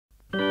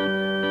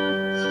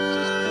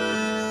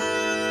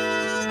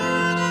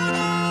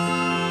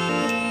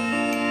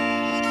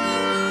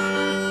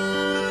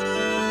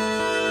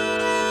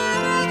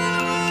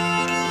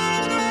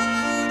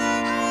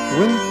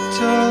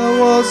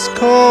was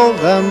cold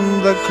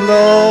and the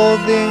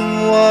clothing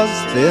was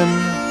thin,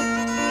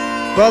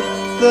 but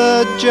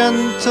the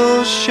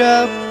gentle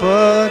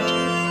shepherd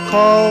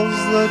calls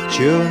the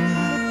tune.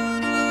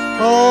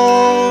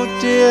 Oh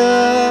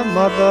dear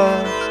mother,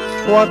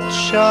 what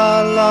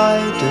shall I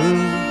do?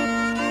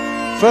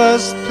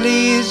 First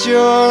please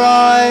your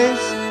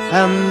eyes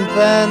and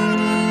then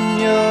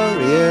your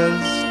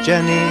ears,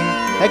 Jenny,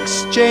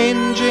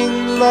 exchanging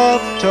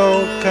love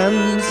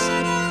tokens,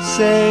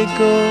 say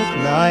good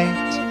night.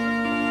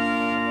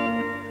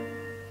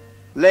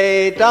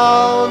 Lay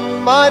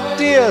down, my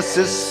dear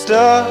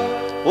sister,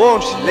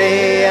 won't you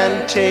lay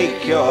and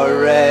take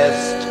your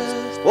rest?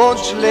 Won't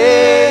you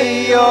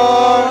lay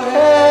your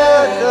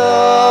head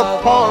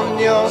upon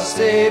your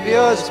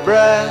Saviour's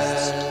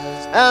breast?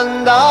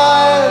 And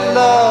I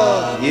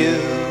love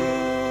you,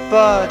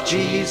 but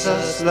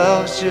Jesus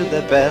loves you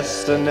the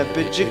best, and I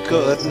bid you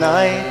good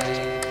night,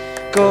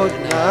 good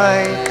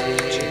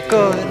night,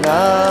 good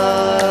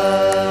night.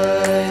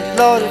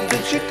 Lord, I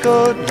bid you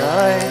good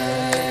night,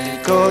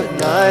 good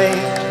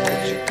night.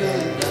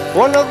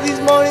 One of these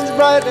mornings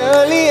bright,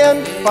 early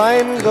and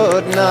fine,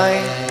 good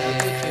night.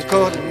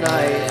 Good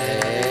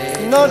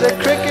night. Not a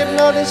cricket,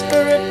 not a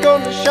spirit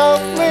gonna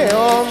shout me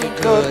on.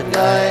 Good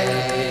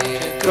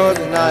night, good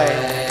night.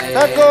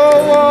 I go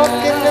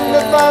walking in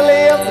the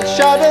valley of the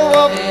shadow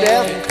of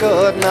death.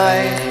 Good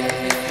night,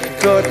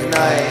 good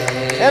night.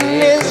 And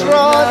his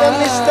rod and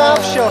his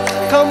staff shall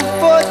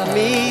comfort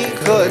me.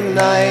 Good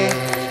night,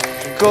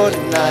 good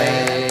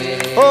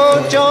night.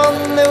 Oh, John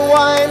the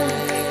wine,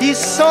 he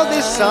saw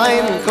the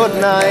sign. Good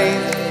night,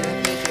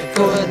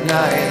 good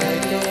night.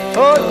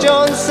 Oh,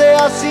 John say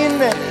I've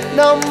seen a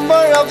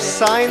number of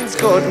signs.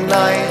 Good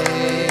night,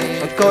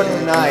 good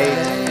night.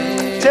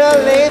 Till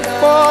they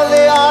fall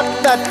they are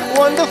that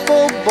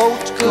wonderful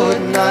boat. Good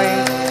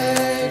night,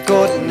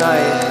 good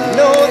night.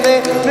 No,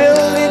 they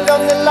build it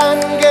on the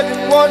land,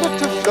 getting water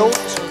to float.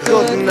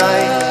 Good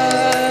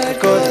night,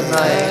 good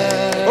night.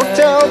 Oh,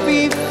 tell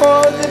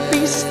before the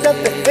beast at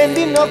the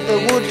ending of the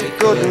wood.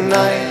 Good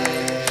night,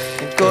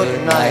 good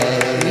night.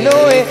 No,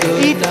 he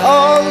eat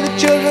all the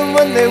children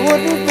when they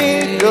wouldn't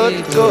be good.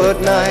 Good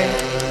night,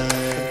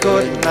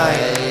 good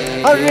night.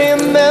 I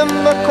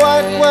remember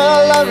quite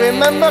well, I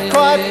remember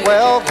quite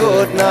well.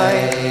 Good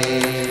night,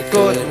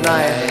 good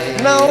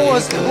night. Now I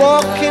was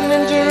walking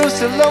in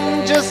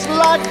Jerusalem just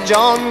like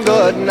John.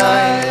 Good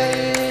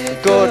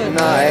night, good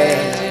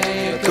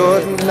night,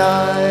 good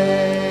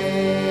night.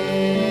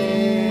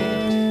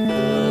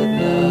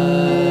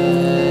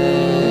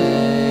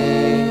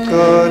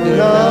 Good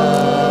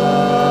night.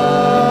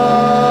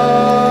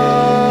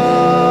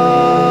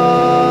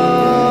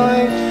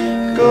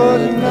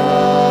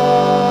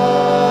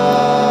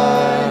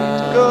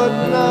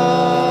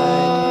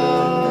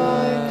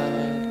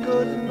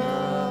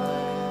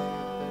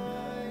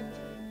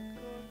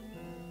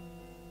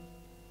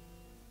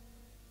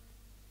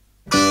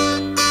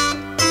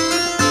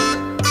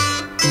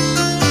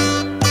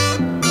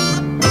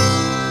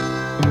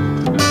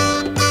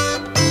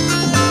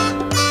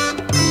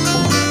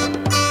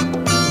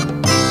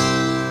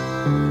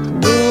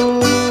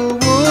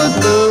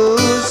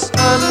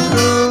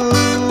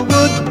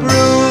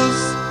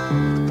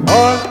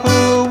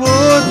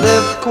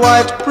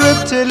 Quite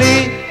prettily,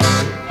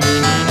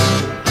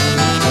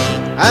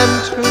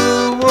 and who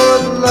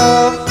would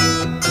love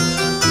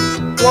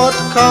what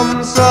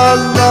comes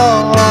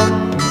along,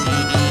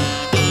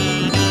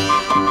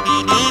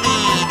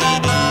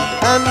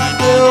 and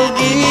fill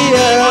the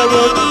air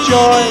with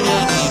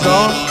joyous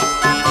song.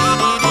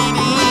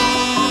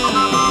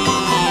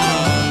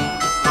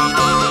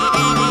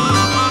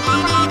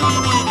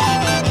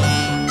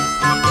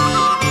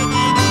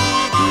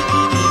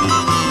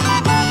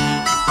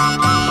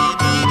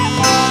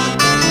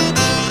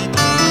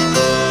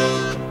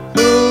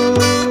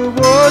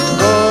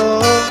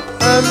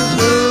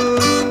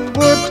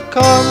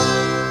 Come,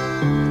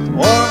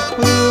 or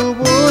who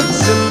would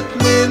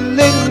simply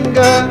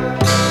linger,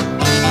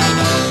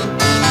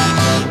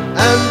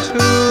 and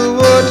who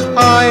would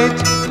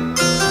hide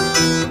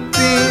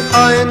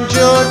behind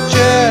your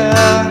chair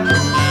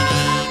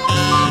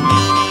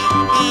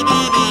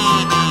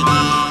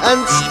and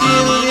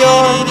steal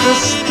your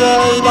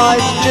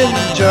crystallized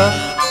ginger.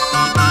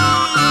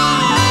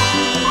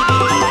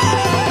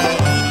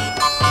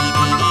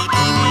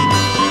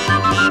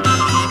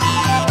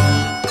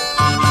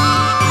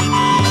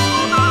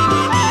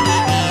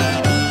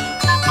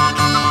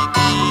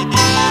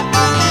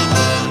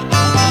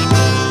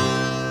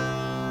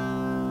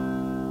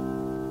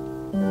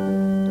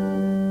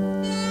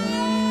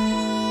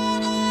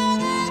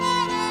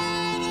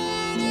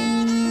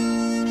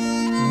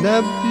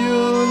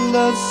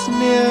 Nebulous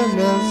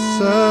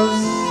nearnesses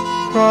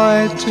cry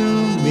to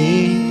me.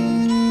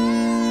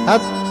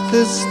 At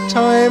this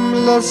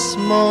timeless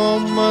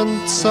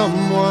moment,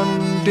 someone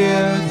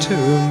dear to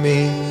me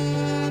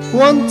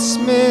wants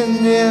me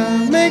near,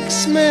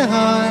 makes me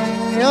high.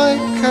 I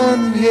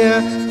can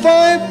hear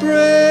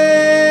vibrations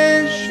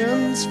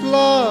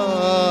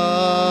fly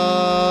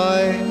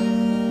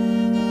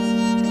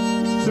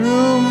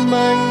through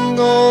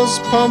mangoes,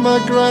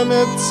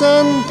 pomegranates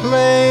and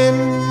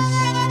plains,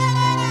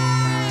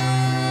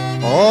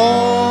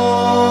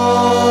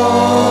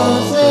 all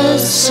the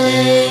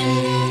same.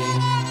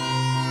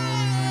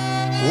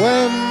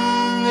 When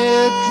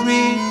it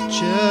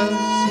reaches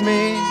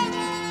me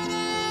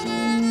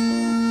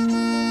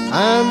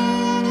and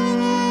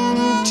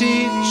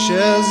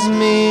teaches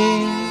me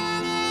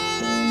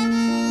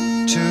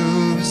to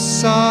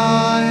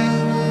sigh,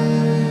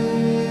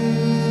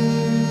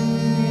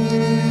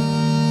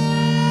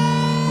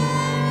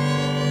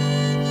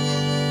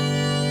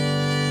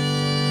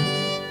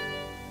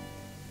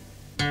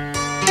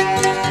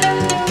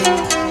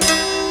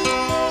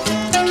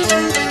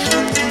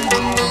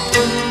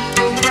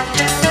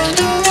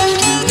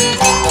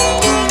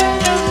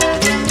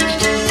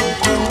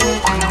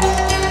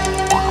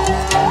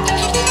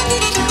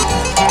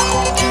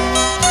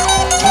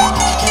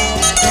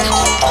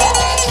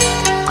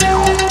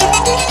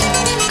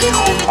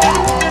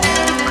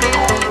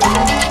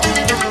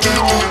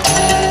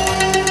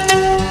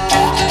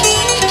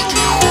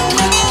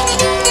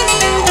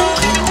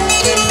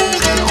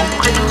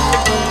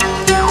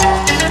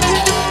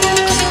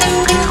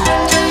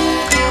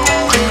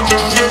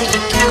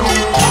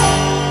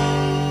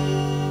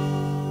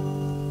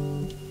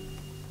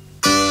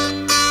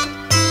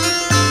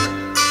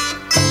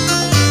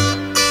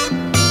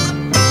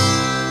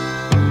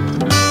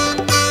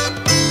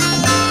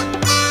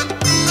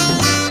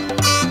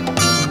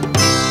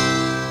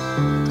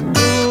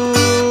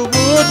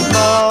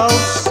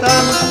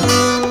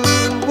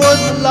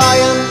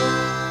 lion,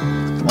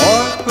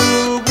 or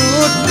who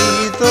would be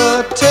the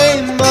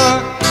tamer,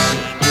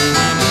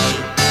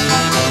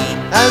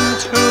 and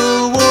who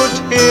would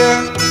hear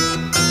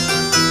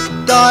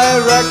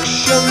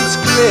directions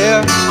clear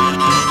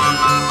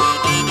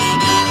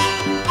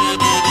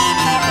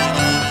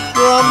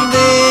from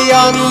the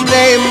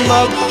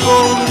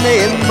unnameable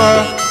namer.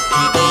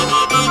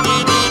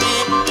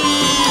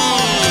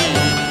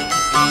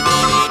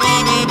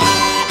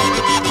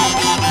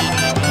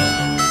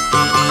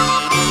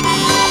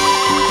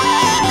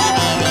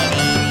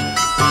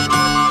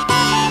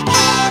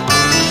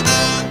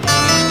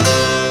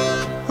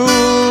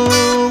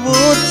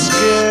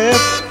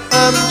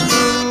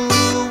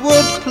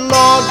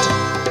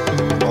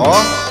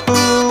 Or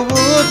who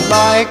would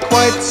lie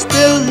quite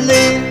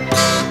stilly,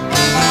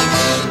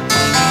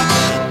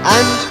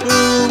 and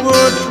who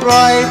would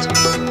ride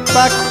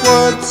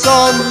backwards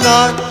on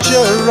a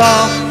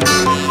giraffe,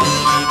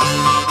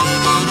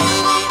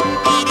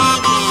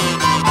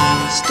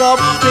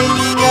 stopping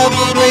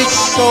every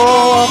so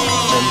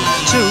often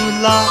to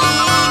laugh.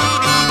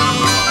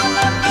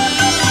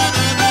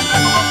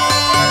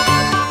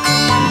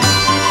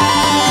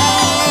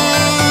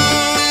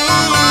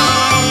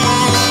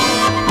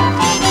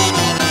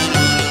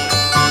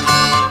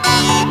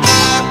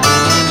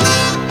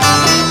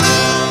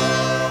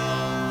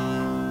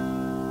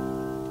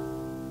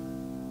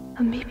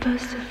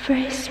 Amoebas are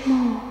very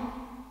small.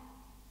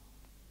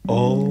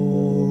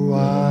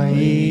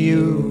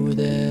 O-I-E-U,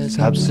 there's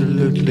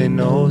absolutely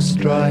no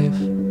strife,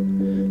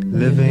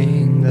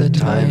 living the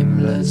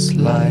timeless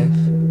life.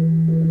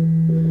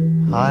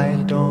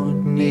 I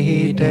don't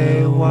need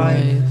a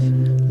wife,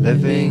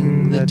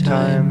 living the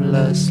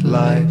timeless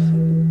life.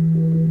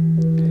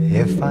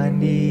 If I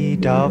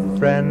need a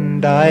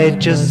friend, I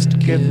just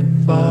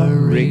give a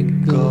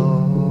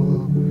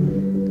wrinkle,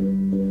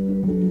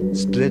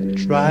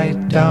 split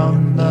right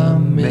down the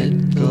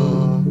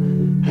middle,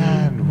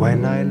 and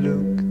when I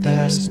look,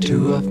 there's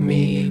two of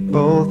me,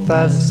 both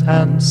as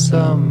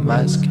handsome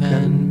as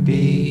can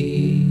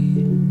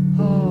be.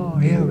 Oh,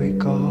 here we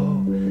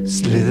go,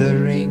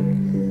 slithering.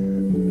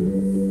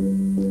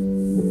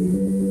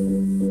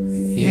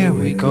 Here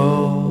we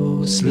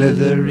go,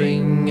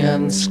 slithering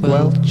and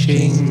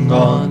squelching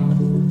on.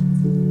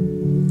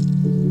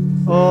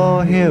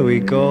 Oh, here we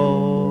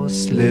go,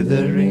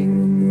 slithering.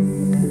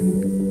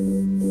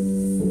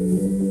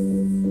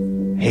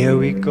 Here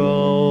we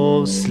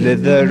go,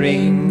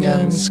 slithering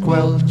and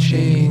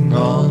squelching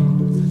on.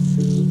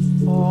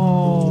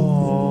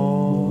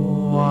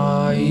 Oh,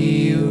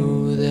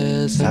 I-U,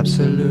 there's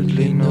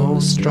absolutely no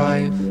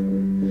strife,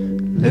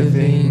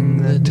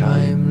 living the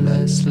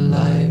timeless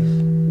life.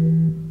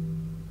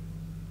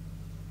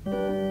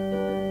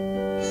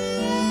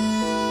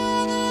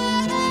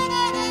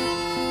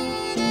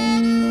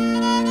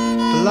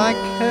 Black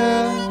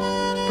hair,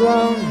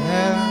 brown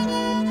hair,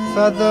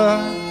 feather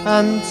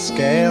and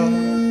scale,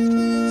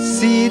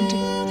 seed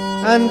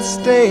and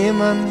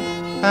stamen,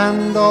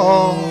 and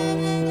all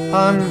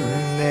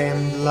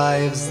unnamed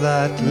lives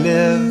that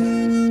live.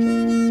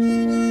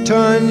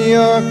 Turn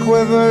your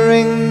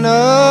quivering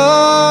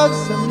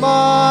nerves in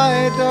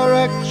my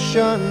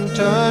direction,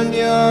 turn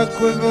your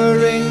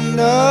quivering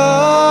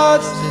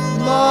nerves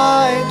in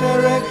my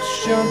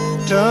direction,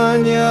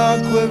 turn your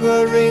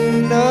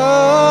quivering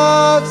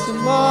nerves in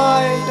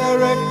my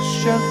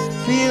direction.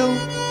 Feel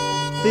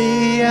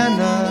the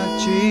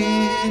energy,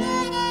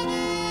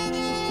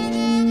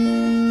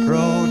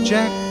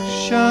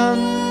 projection,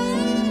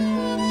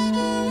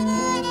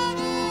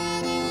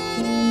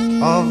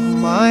 of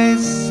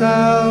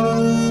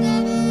myself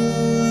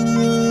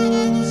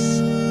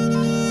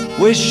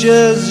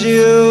wishes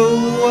you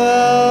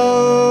well.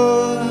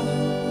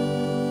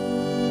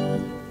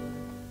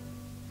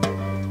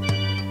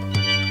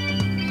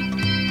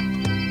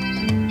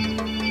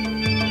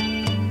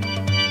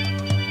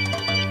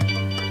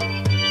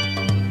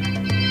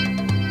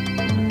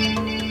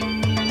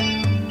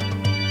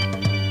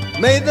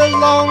 May the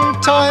long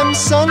time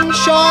sun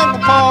shine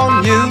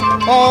upon you,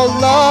 all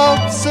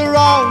love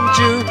surround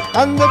you,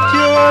 and the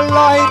pure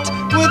light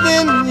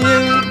within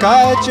you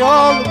guide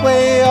your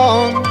way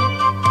on.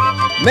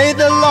 May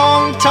the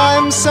long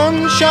time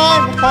sun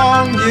shine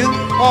upon you,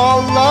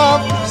 all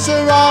love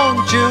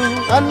surround you,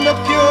 and the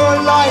pure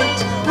light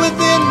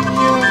within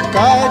you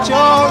guide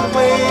your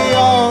way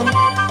on.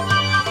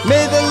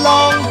 May the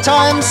long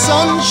time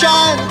sun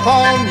shine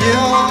upon you,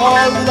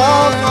 all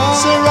love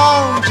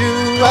surround you,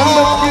 and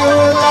the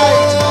pure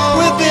light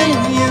within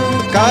you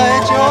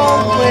guide your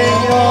way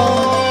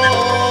on.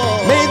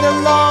 May the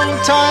long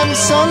time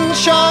sun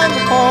shine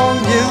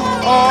upon you,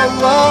 all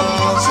love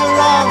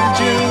surround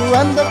you,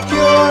 and the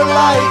pure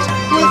light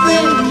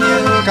within you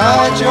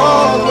guide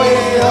your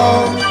way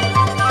on.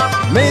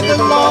 May the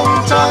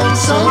long time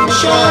sun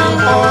shine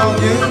upon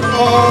you,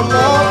 all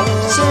love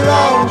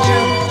surround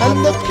you,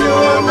 and the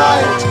pure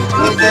light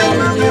within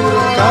you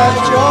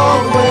guide your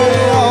way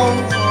on.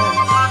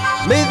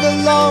 May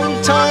the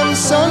long time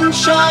sun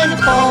shine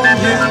upon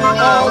you,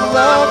 all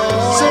love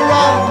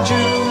surround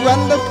you,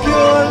 and the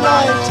pure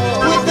light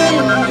within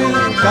you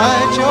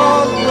guide your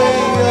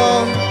way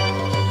on.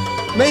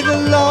 May the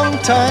long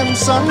time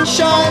sun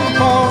shine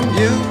upon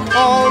you,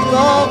 all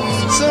love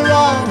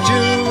surround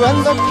you,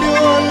 and the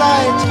pure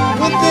light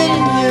within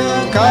you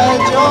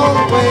guide your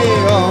way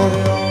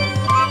on.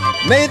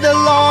 May the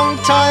long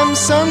time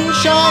sun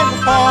shine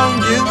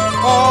upon you,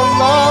 all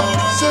love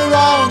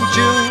surround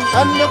you,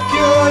 and the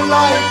pure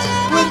light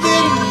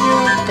within you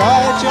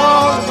guide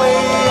your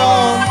way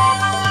on.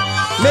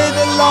 May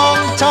the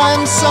long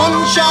time sun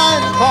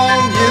shine upon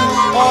you,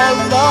 all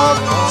love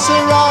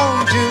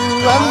surround you,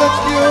 and the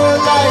pure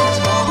light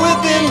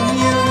within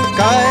you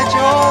guide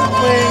your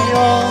way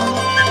on.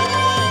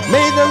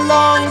 May the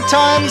long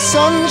time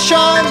sun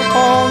shine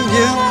upon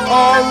you,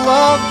 all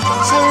love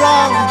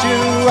surround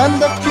you, and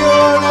the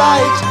pure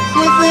light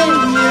within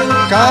you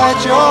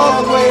guide your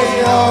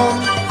way on.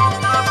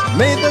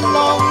 May the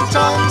long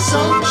time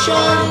sun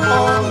shine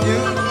upon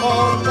you,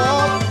 all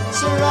love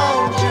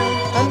surround you,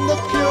 and the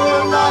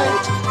pure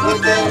light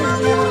within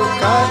you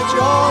guide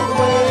your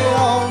way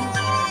on.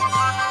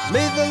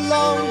 May the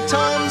long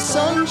time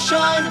sun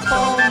shine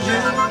upon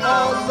you,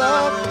 all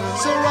love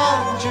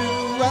surround you,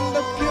 and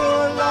the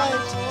pure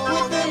light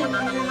within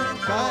you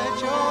guide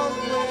your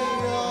way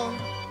on.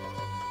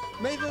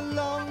 May the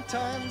long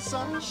time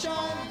sun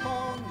shine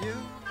upon you,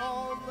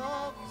 all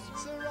love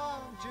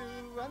surround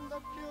you, and the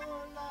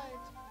pure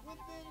light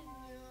within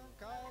you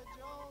guide